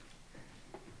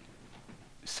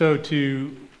So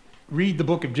to read the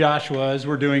book of Joshua, as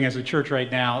we're doing as a church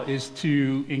right now, is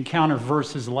to encounter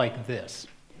verses like this.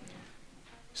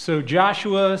 So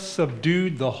Joshua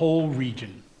subdued the whole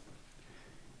region.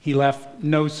 He left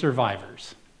no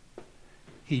survivors.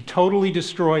 He totally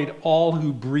destroyed all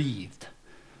who breathed,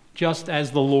 just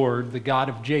as the Lord, the God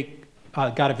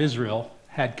of Israel,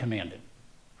 had commanded.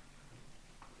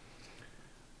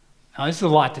 Now, this is a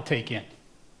lot to take in.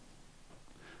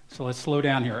 So let's slow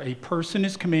down here. A person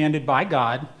is commanded by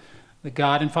God, the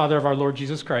God and Father of our Lord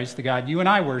Jesus Christ, the God you and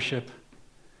I worship,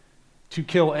 to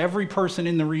kill every person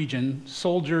in the region,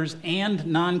 soldiers and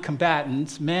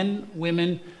non-combatants, men,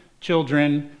 women,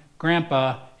 children,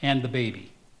 grandpa, and the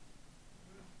baby.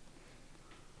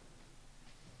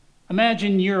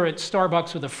 Imagine you're at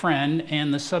Starbucks with a friend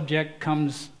and the subject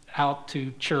comes out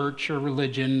to church or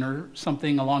religion or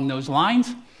something along those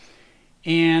lines,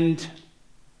 and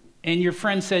your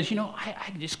friend says,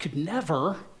 I just could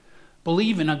never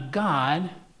believe in a God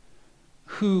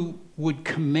who would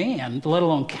command, let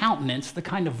alone countenance, the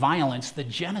kind of violence, the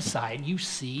genocide you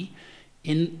see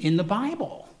in the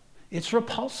Bible. It's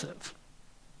repulsive.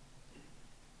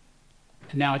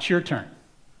 And now it's your turn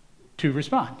to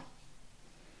respond.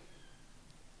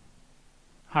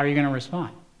 How are you going to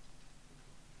respond?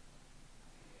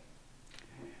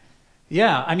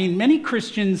 Yeah, many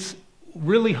Christians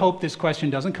really hope this question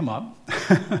doesn't come up.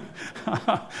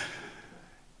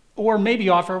 Or maybe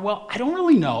offer, I don't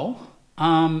really know,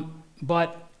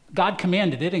 but God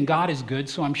commanded it, and God is good,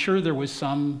 so I'm sure there was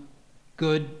some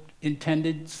good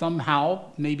intended somehow.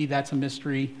 Maybe that's a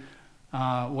mystery,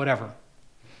 whatever.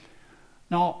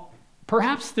 Now,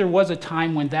 perhaps there was a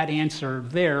time when that answer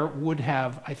there would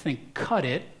have, I think, cut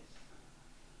it,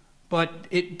 but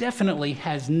it definitely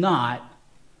has not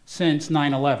since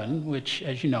 9/11, which,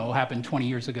 as you know, happened 20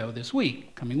 years ago this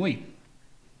coming week.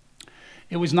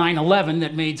 It was 9/11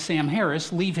 that made Sam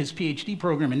Harris leave his PhD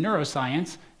program in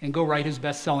neuroscience and go write his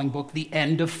best-selling book, The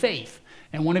End of Faith.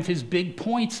 And one of his big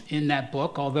points in that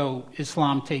book, although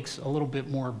Islam takes a little bit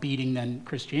more beating than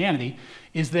Christianity,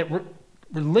 is that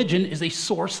religion is a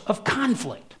source of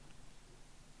conflict.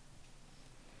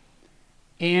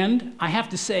 And I have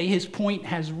to say, his point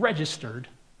has registered,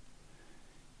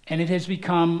 and it has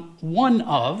become one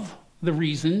of the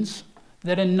reasons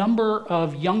that a number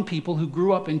of young people who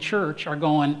grew up in church are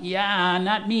going, yeah,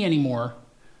 not me anymore,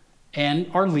 and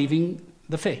are leaving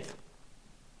the faith.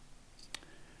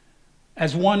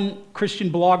 As one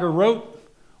Christian blogger wrote,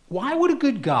 why would a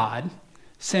good God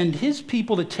send his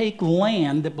people to take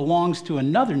land that belongs to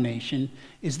another nation?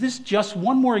 Is this just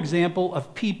one more example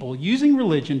of people using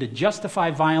religion to justify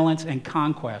violence and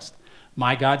conquest?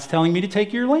 My God's telling me to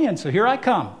take your land, so here I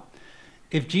come.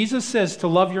 If Jesus says to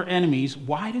love your enemies,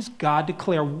 why does God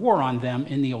declare war on them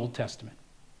in the Old Testament?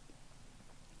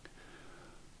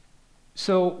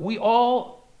 So we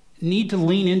all need to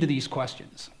lean into these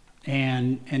questions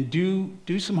and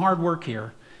do some hard work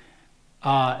here.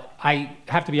 I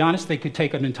have to be honest, they could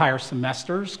take an entire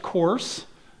semester's course.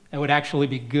 That would actually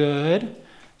be good.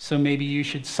 So maybe you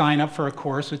should sign up for a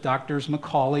course with Drs.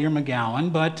 McCauley or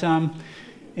McGowan. But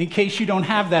in case you don't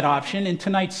have that option, in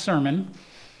tonight's sermon,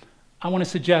 I want to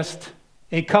suggest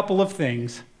a couple of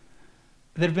things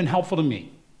that have been helpful to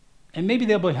me. And maybe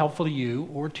they'll be helpful to you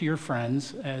or to your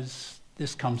friends as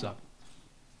this comes up.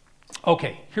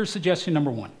 Okay, here's suggestion number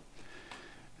one.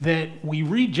 That we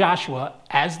read Joshua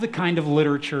as the kind of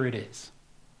literature it is.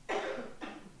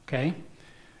 Okay?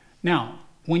 Now,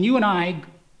 when you and I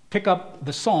pick up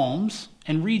the Psalms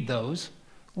and read those,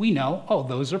 we know,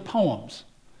 those are poems.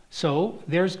 So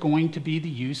there's going to be the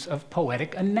use of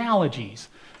poetic analogies.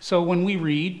 So when we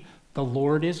read, the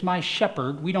Lord is my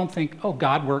shepherd, we don't think,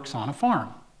 God works on a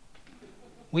farm.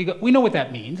 We know what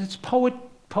that means. It's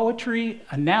poetry,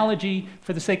 analogy,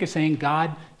 for the sake of saying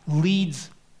God leads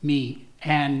me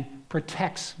and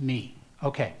protects me.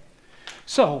 Okay.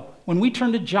 So when we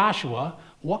turn to Joshua,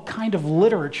 what kind of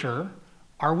literature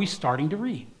are we starting to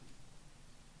read?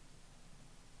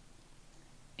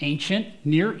 Ancient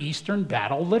Near Eastern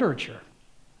battle literature,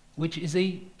 which is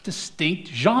a distinct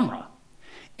genre.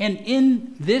 And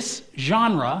in this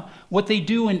genre, what they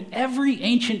do in every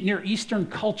ancient Near Eastern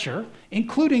culture,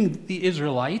 including the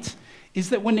Israelites, is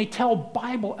that when they tell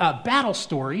battle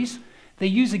stories, they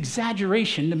use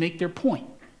exaggeration to make their point.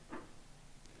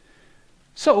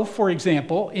 So, for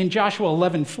example, in Joshua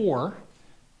 11:4,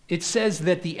 it says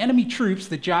that the enemy troops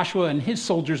that Joshua and his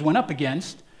soldiers went up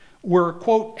against were,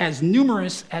 quote, as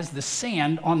numerous as the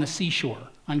sand on the seashore,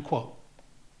 unquote.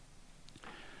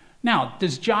 Now,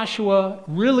 does Joshua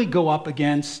really go up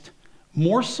against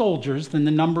more soldiers than the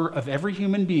number of every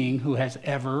human being who has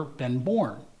ever been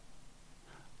born?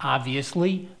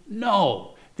 Obviously,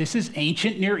 no. This is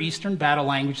ancient Near Eastern battle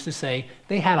language to say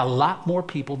they had a lot more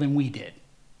people than we did.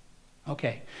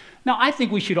 Okay. Now, I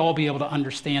think we should all be able to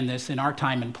understand this in our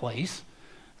time and place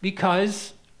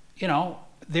because,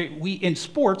 in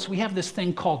sports, we have this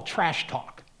thing called trash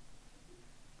talk.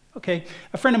 Okay.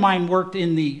 A friend of mine worked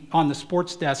on the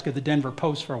sports desk of the Denver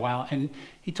Post for a while, and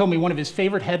he told me one of his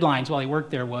favorite headlines while he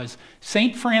worked there was,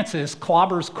 "St. Francis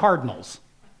clobbers Cardinals."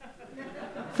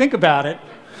 Think about it.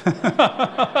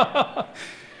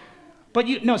 But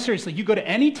seriously, you go to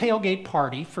any tailgate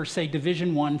party for, say,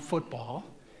 Division I football,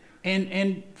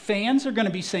 and fans are going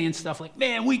to be saying stuff like,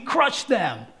 "Man, we crushed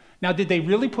them." Now, did they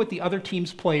really put the other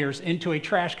team's players into a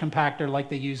trash compactor like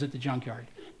they use at the junkyard?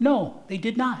 No, they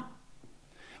did not.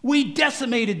 "We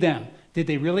decimated them." Did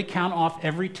they really count off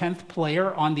every 10th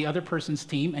player on the other person's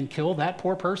team and kill that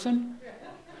poor person?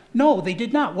 No, they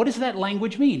did not. What does that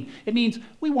language mean? It means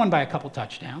we won by a couple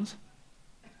touchdowns.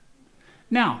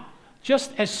 Now,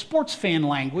 just as sports fan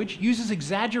language uses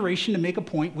exaggeration to make a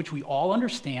point which we all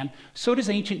understand, so does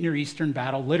ancient Near Eastern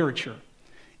battle literature.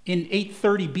 In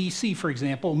 830 BC, for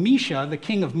example, Mesha, the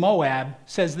king of Moab,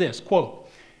 says this, quote,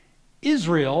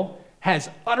 "Israel has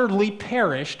utterly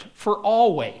perished for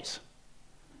always."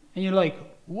 And you're like,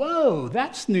 whoa,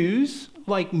 that's news.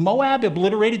 Like Moab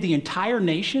obliterated the entire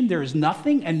nation, there is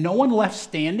nothing, and no one left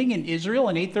standing in Israel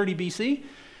in 830 BC?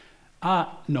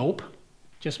 Nope.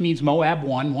 Just means Moab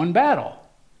won one battle.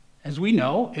 As we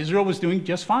know, Israel was doing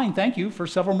just fine, thank you, for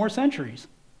several more centuries.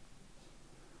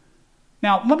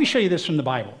 Now, let me show you this from the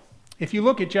Bible. If you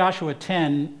look at Joshua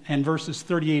 10 and verses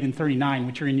 38 and 39,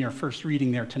 which are in your first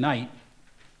reading there tonight,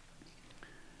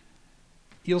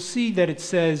 you'll see that it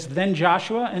says, "Then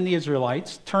Joshua and the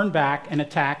Israelites turned back and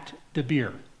attacked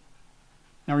Debir."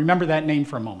 Now remember that name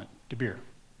for a moment, Debir.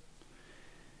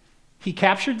 "He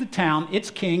captured the town, its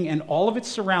king, and all of its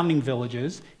surrounding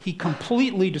villages. He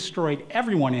completely destroyed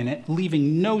everyone in it,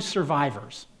 leaving no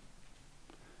survivors."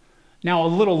 Now, a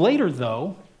little later,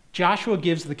 though, Joshua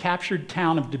gives the captured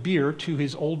town of Debir to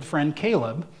his old friend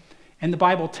Caleb, and the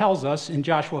Bible tells us in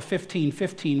Joshua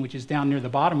 15:15, which is down near the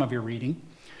bottom of your reading,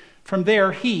 from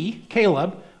there he,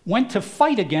 Caleb, went to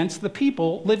fight against the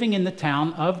people living in the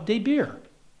town of Debir.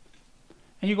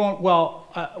 And you're going, well,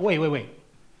 wait.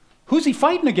 Who's he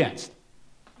fighting against?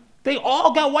 They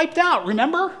all got wiped out,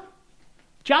 remember?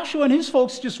 Joshua and his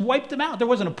folks just wiped them out. There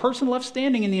wasn't a person left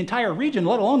standing in the entire region,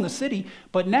 let alone the city.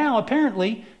 But now,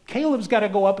 apparently, Caleb's got to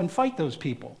go up and fight those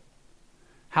people.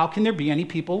 How can there be any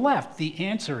people left? The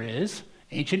answer is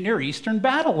ancient Near Eastern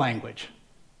battle language.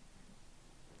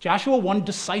 Joshua won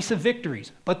decisive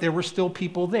victories, but there were still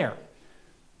people there.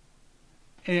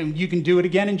 And you can do it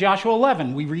again in Joshua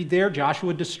 11. We read there,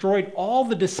 Joshua destroyed all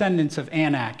the descendants of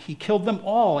Anak. He killed them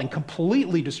all and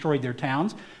completely destroyed their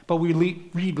towns. But we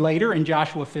read later in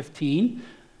Joshua 15,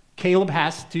 Caleb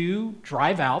has to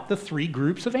drive out the 3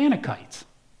 groups of Anakites.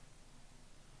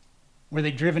 Were they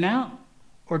driven out?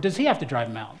 Or does he have to drive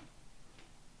them out?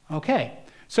 Okay.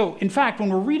 So, in fact, when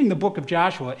we're reading the book of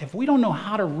Joshua, if we don't know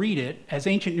how to read it as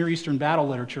ancient Near Eastern battle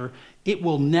literature, it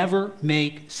will never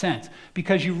make sense.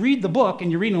 Because you read the book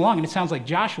and you're reading along and it sounds like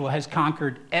Joshua has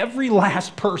conquered every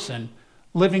last person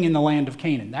living in the land of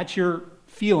Canaan. That's your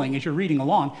feeling as you're reading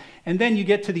along. And then you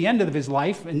get to the end of his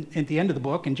life and at the end of the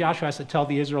book, and Joshua has to tell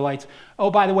the Israelites,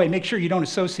 oh, by the way, make sure you don't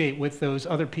associate with those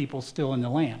other people still in the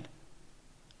land.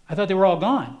 I thought they were all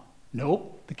gone.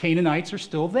 Nope, the Canaanites are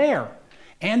still there.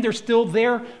 And they're still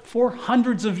there for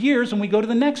hundreds of years when we go to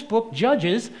the next book,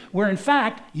 Judges, where in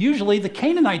fact, usually the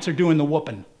Canaanites are doing the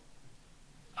whooping.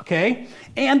 Okay?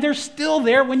 And they're still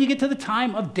there when you get to the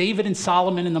time of David and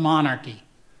Solomon and the monarchy.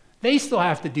 They still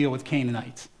have to deal with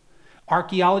Canaanites.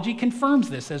 Archaeology confirms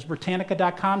this, as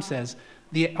Britannica.com says.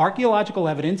 The archaeological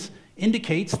evidence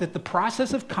indicates that the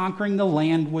process of conquering the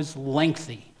land was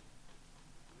lengthy.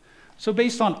 So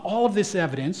based on all of this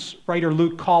evidence, writer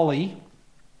Luke Cawley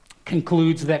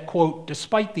concludes that, quote,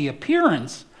 despite the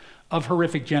appearance of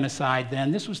horrific genocide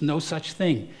then, this was no such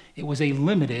thing. It was a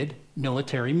limited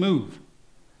military move.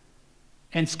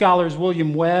 And scholars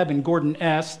William Webb and Gordon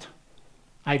Est,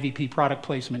 IVP product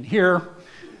placement here,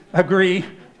 agree,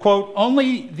 quote,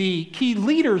 only the key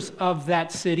leaders of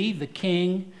that city, the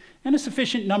king, and a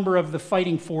sufficient number of the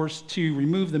fighting force to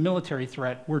remove the military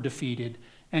threat were defeated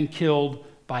and killed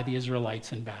by the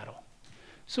Israelites in battle.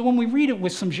 So when we read it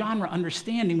with some genre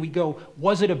understanding, we go,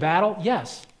 was it a battle?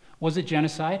 Yes. Was it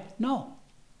genocide? No.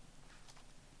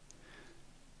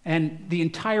 And the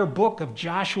entire book of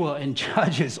Joshua and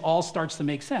Judges all starts to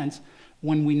make sense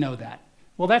when we know that.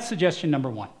 Well, that's suggestion number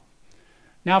 1.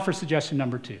 Now for suggestion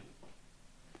number 2.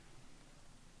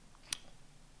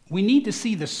 We need to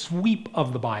see the sweep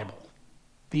of the Bible.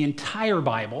 the entire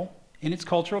Bible in its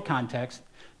cultural context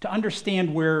to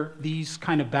understand where these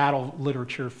kind of battle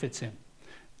literature fits in.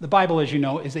 The Bible, as you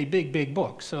know, is a big, big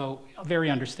book, so very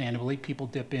understandably, people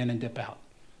dip in and dip out.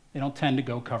 They don't tend to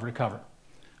go cover to cover.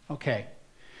 Okay.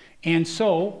 And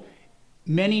so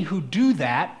many who do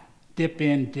that, dip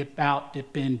in, dip out,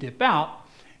 dip in, dip out,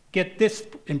 get this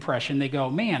impression. They go,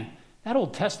 man, that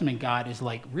Old Testament God is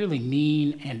like really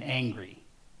mean and angry.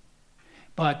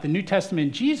 But the New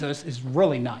Testament Jesus is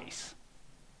really nice.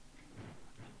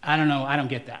 I don't know, I don't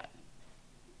get that.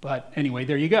 But anyway,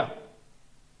 there you go.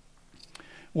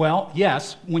 Well,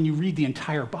 yes, when you read the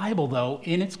entire Bible, though,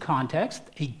 in its context,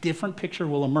 a different picture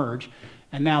will emerge.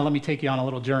 And now let me take you on a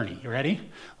little journey. You ready?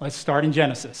 Let's start in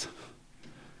Genesis.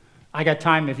 I got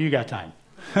time if you got time.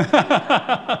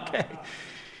 Okay.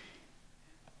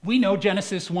 We know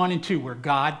Genesis 1 and 2, where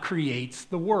God creates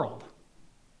the world.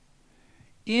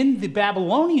 In the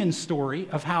Babylonian story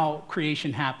of how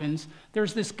creation happens,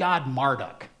 there's this god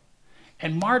Marduk.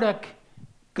 And Marduk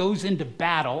goes into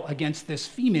battle against this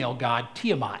female god,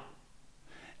 Tiamat.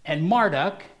 And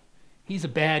Marduk, he's a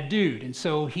bad dude, and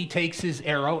so he takes his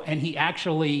arrow and he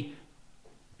actually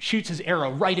shoots his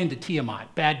arrow right into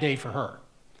Tiamat. Bad day for her.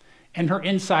 And her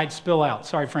insides spill out.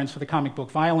 Sorry, friends, for the comic book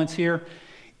violence here.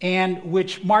 And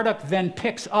which Marduk then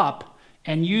picks up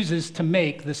and uses to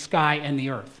make the sky and the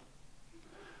earth.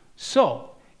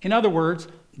 So, in other words,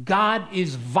 God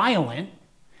is violent,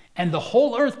 and the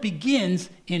whole earth begins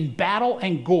in battle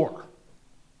and gore.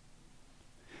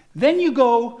 Then you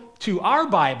go to our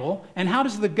Bible, and how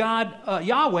does the God,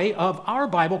 Yahweh of our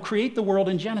Bible, create the world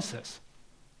in Genesis?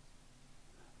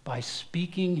 By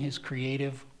speaking his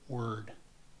creative word.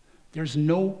 There's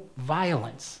no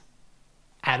violence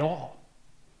at all.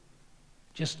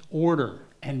 Just order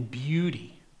and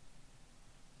beauty.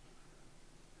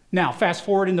 Now, fast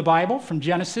forward in the Bible from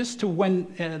Genesis to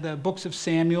when the books of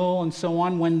Samuel and so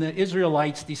on, when the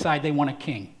Israelites decide they want a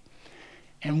king.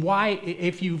 And why,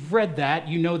 if you've read that,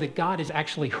 you know that God is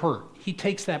actually hurt. He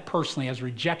takes that personally as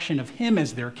rejection of him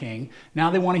as their king. Now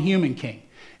they want a human king.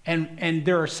 And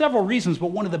there are several reasons,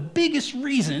 but one of the biggest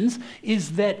reasons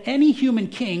is that any human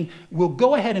king will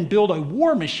go ahead and build a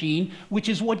war machine, which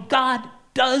is what God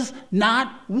does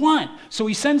not want. So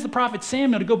he sends the prophet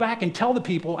Samuel to go back and tell the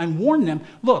people and warn them,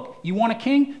 look, you want a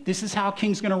king? This is how a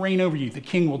king's going to reign over you. The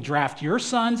king will draft your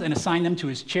sons and assign them to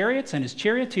his chariots and his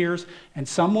charioteers, and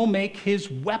some will make his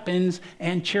weapons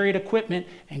and chariot equipment,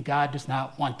 and God does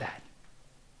not want that.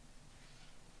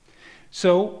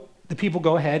 So the people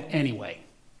go ahead anyway.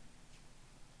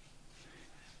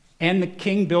 And the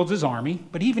king builds his army,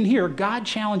 but even here, God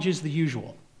challenges the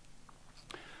usual.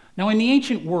 Now, in the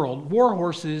ancient world, war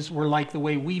horses were like the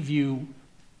way we view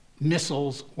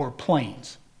missiles or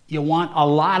planes. You want a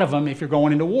lot of them if you're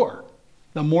going into war.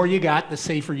 The more you got, the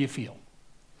safer you feel.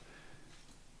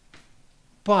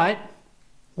 But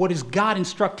what does God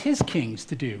instruct his kings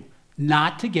to do?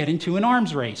 Not to get into an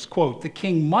arms race. Quote, the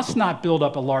king must not build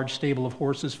up a large stable of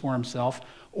horses for himself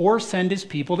or send his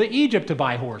people to Egypt to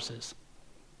buy horses.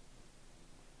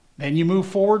 Then you move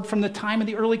forward from the time of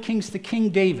the early kings to King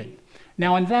David.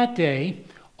 Now, in that day,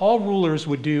 all rulers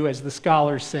would do, as the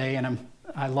scholars say, and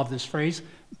I love this phrase,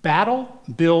 battle,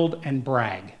 build, and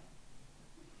brag.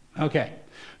 Okay,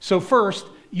 so first,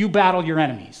 you battle your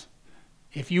enemies.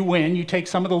 If you win, you take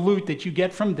some of the loot that you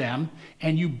get from them,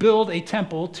 and you build a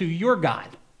temple to your God,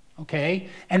 okay?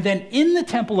 And then in the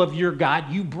temple of your God,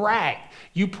 you brag.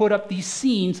 You put up these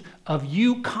scenes of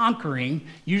you conquering.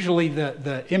 Usually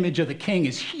the image of the king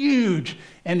is huge,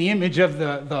 and the image of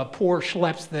the poor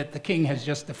schleps that the king has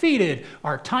just defeated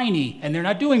are tiny, and they're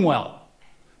not doing well.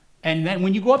 And then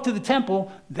when you go up to the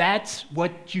temple, that's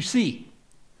what you see.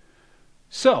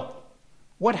 So,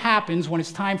 what happens when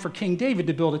it's time for King David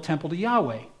to build a temple to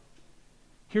Yahweh?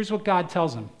 Here's what God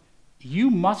tells him. You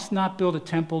must not build a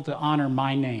temple to honor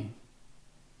my name.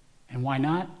 And why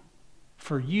not?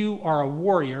 For you are a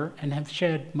warrior and have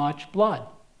shed much blood.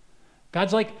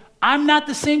 God's like, I'm not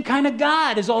the same kind of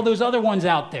God as all those other ones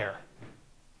out there.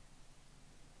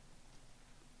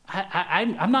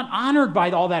 I'm not honored by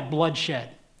all that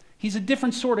bloodshed. He's a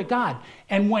different sort of God.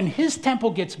 And when his temple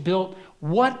gets built,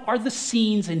 what are the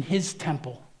scenes in his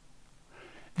temple?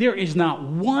 There is not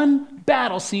one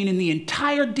battle scene in the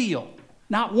entire deal.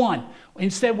 Not one.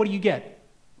 Instead, what do you get?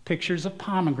 Pictures of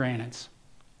pomegranates,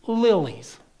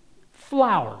 lilies,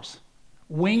 flowers,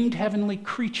 winged heavenly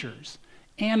creatures,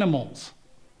 animals.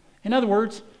 In other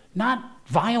words, not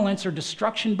violence or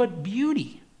destruction, but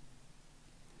beauty.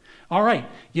 All right,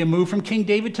 you move from King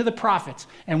David to the prophets.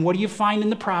 And what do you find in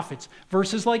the prophets?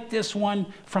 Verses like this one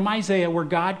from Isaiah where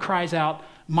God cries out,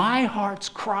 my heart's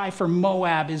cry for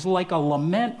Moab is like a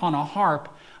lament on a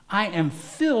harp, I am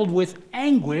filled with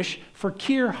anguish for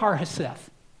Kir Hareseth.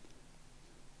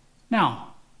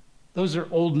 Now, those are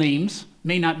old names,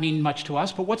 may not mean much to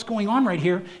us, but what's going on right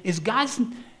here is God's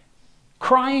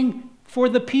crying for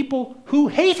the people who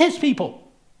hate his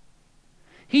people.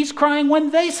 He's crying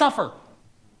when they suffer.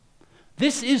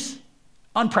 This is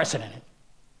unprecedented.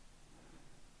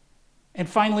 And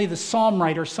finally, the psalm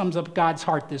writer sums up God's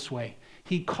heart this way.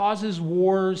 He causes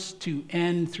wars to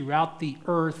end throughout the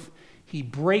earth. He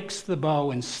breaks the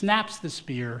bow and snaps the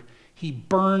spear. He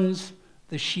burns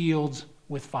the shields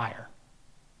with fire.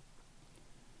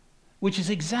 Which is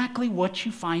exactly what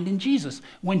you find in Jesus.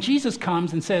 When Jesus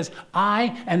comes and says,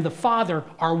 I and the Father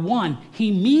are one,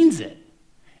 he means it.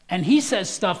 And he says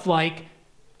stuff like,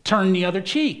 turn the other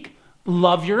cheek,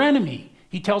 love your enemy.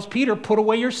 He tells Peter, put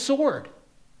away your sword.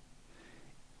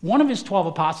 One of his 12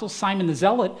 apostles, Simon the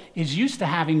Zealot, is used to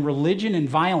having religion and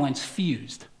violence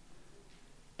fused.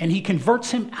 And he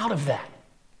converts him out of that.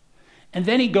 And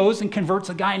then he goes and converts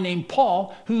a guy named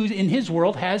Paul, who in his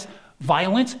world has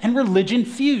violence and religion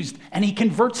fused. And he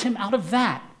converts him out of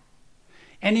that.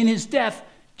 And in his death,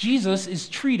 Jesus is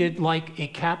treated like a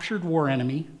captured war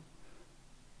enemy,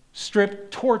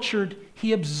 stripped, tortured.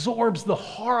 He absorbs the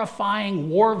horrifying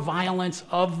war violence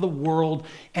of the world,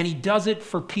 and he does it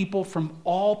for people from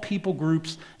all people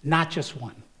groups, not just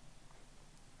one.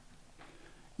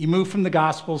 You move from the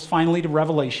Gospels finally to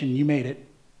Revelation, you made it,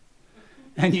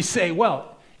 and you say,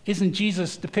 well, isn't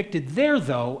Jesus depicted there,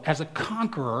 though, as a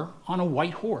conqueror on a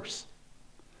white horse?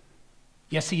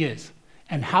 Yes, he is.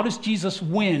 And how does Jesus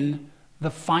win the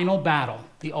final battle,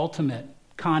 the ultimate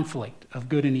conflict of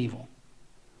good and evil?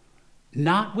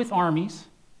 Not with armies,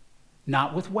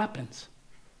 not with weapons,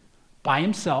 by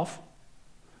himself,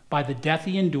 by the death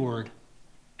he endured,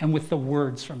 and with the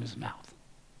words from his mouth.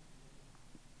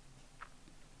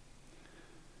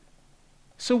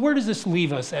 So where does this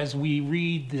leave us as we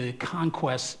read the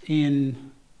conquests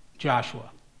in Joshua?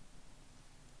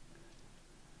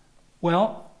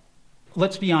 Well,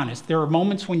 let's be honest. There are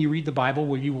moments when you read the Bible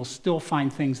where you will still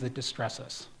find things that distress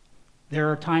us.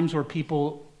 There are times where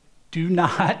people do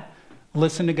not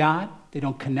listen to God, they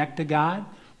don't connect to God,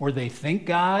 or they think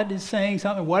God is saying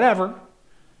something, whatever,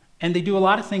 and they do a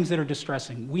lot of things that are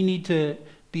distressing. We need to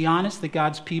be honest that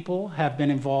God's people have been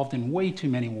involved in way too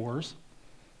many wars,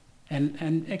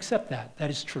 and accept that. That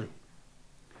is true.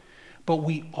 But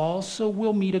we also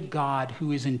will meet a God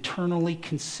who is internally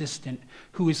consistent,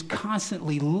 who is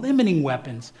constantly limiting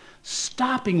weapons,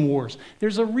 stopping wars.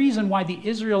 There's a reason why the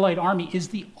Israelite army is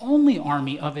the only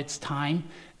army of its time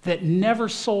that never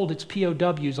sold its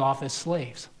POWs off as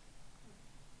slaves.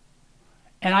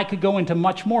 And I could go into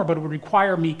much more, but it would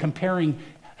require me comparing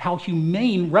how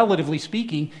humane, relatively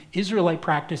speaking, Israelite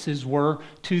practices were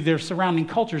to their surrounding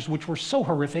cultures, which were so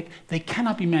horrific, they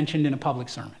cannot be mentioned in a public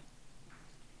sermon.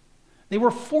 They were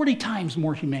 40 times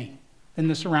more humane than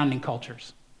the surrounding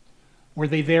cultures. Were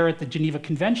they there at the Geneva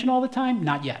Convention all the time?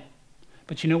 Not yet.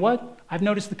 But you know what? I've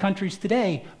noticed the countries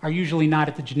today are usually not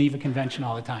at the Geneva Convention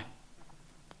all the time.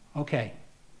 Okay.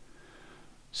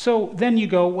 So then you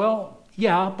go, well,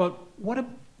 yeah, but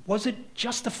was it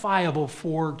justifiable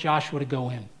for Joshua to go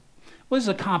in? Well, this is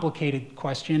a complicated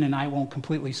question, and I won't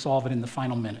completely solve it in the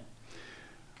final minute.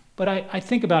 But I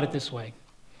think about it this way.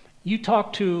 You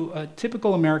talk to a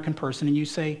typical American person, and you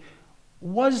say,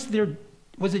 was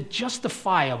it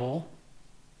justifiable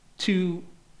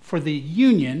for the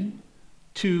Union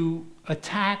to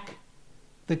attack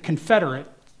the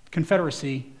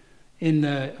Confederacy in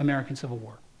the American Civil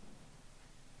War?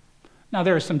 Now,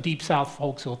 there are some Deep South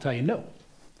folks who will tell you no.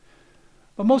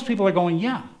 But most people are going,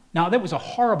 yeah. Now, that was a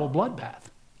horrible bloodbath.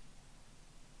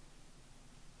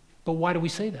 But why do we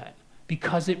say that?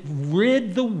 Because it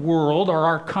rid the world, or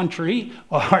our country,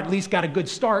 or at least got a good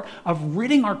start, of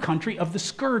ridding our country of the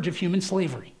scourge of human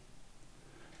slavery.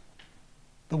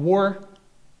 The war,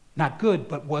 not good,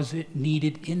 but was it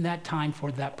needed in that time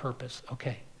for that purpose?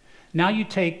 Okay. Now you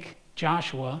take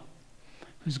Joshua,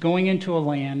 who's going into a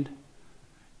land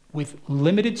with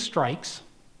limited strikes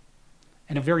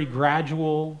and a very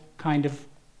gradual kind of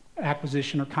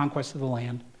acquisition or conquest of the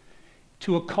land,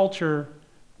 to a culture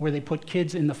where they put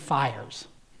kids in the fires.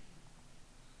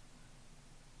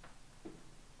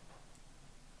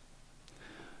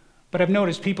 But I've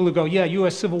noticed people who go, yeah,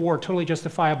 U.S. Civil War, totally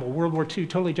justifiable. World War II,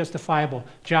 totally justifiable.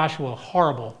 Joshua,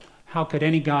 horrible. How could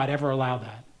any God ever allow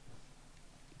that?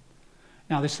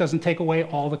 Now, this doesn't take away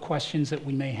all the questions that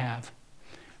we may have.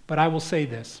 But I will say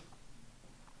this.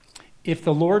 If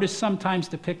the Lord is sometimes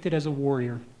depicted as a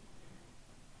warrior,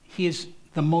 he is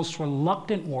the most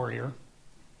reluctant warrior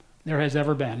there has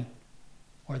ever been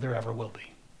or there ever will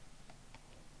be.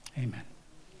 Amen.